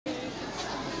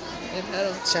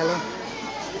चलो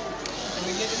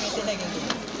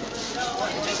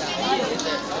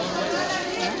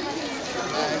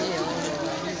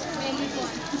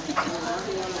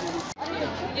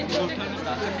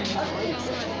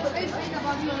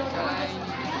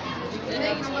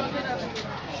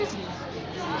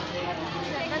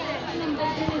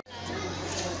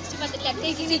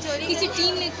किसी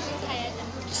टीम ने उठाया था,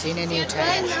 किसी ने नहीं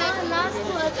उठाया।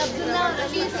 अब्दुल्ला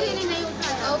किसी ने नहीं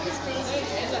उठाया।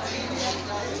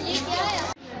 ये क्या है?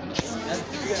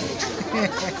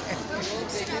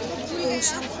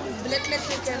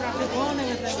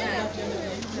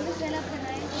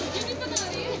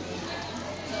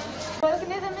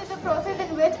 Volcanism is the process in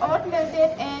which earth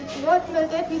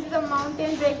melted pieces of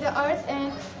mountain break the earth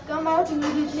and come out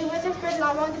immediately, which is spread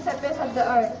lava on the surface of the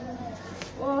earth.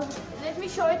 Let me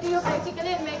show it to you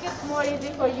practically and make it more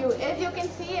easy for you. As you can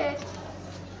see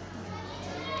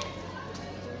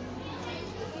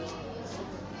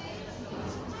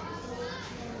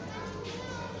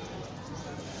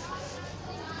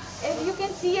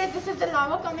it, this is the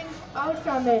lava coming out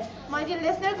from it. My dear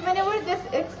listeners, whenever this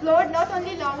exploded, not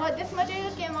only lava, this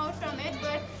material came out from it,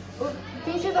 but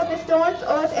pieces of stones,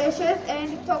 earth, ashes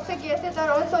and toxic gases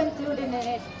are also included in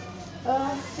it.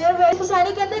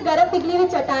 सुसानी के अंदर गर्म पिघली हुई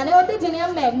चट्टानें होती हैं जिन्हें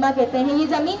हम magma कहते हैं। ये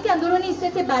जमीन के अंदरूनी हिस्से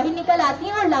से बाहर निकल आती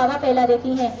हैं और लावा फैला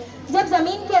देती हैं। जब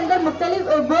जमीन के अंदर मुख्तलिफ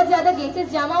बहुत ज्यादा गैसेस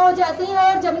जमा हो जाती हैं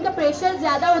और जब इनका प्रेशर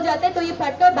ज्यादा हो जाता है तो ये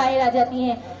फटकर बाहर आ जाती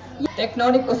हैं।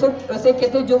 टेक्टोनिक उसे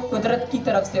कहते हैं जो कुदरत की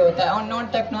तरफ से होता है, और नॉन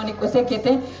टेक्टोनिक उसे कहते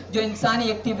हैं जो इंसानी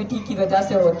एक्टिविटी की वजह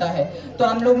से होता है। तो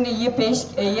हम लोग ने ये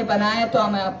बनाया है, तो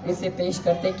हम आप इसे पेश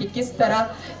करते हैं कि किस तरह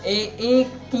एक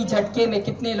ही झटके में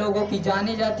कितने लोगों की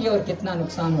जाने जाती है और कितना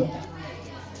नुकसान होता है।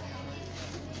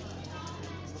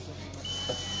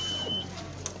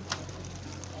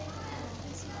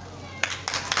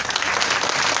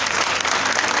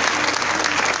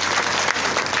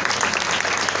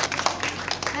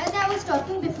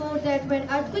 That when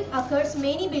earthquake occurs,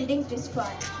 many buildings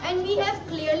destroy, and we have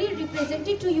clearly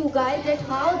represented to you guys that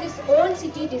how this old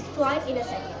city destroyed in a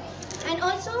second. And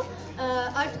also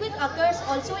earthquake occurs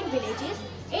also in villages.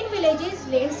 In villages,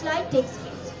 landslide takes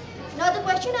place. Now the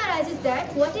question arises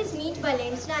that what is meant by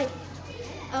landslide?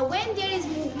 When there is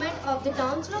movement of the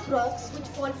downslope rocks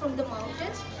which fall from the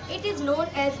mountains, it is known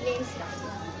as landslide.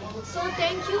 So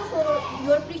thank you for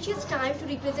your precious time to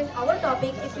represent our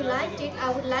topic. If you liked it, I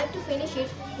would like to finish it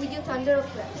with your thunder of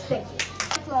claps. Thank you.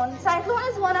 Cyclone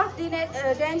is one of the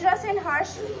dangerous and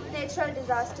harsh natural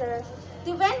disasters.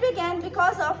 The wind began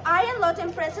because of iron low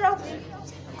temperature of the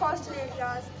coastal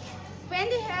areas.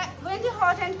 When the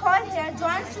hot and cold air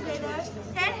joins together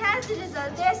and has the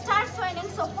result, they start swelling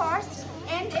so fast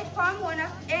and it formed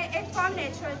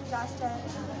natural disaster.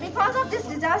 Because of this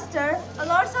disaster,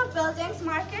 lots of buildings,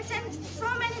 markets and so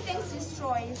many things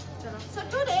destroyed. So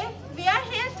today we are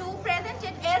here to present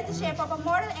it as the shape of a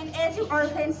model and as you all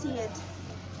can see it.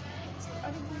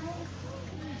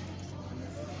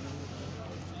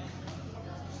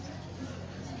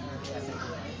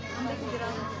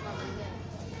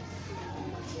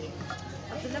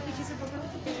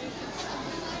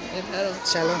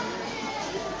 चलो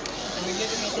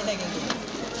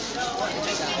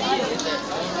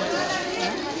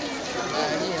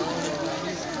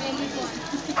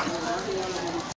Maymar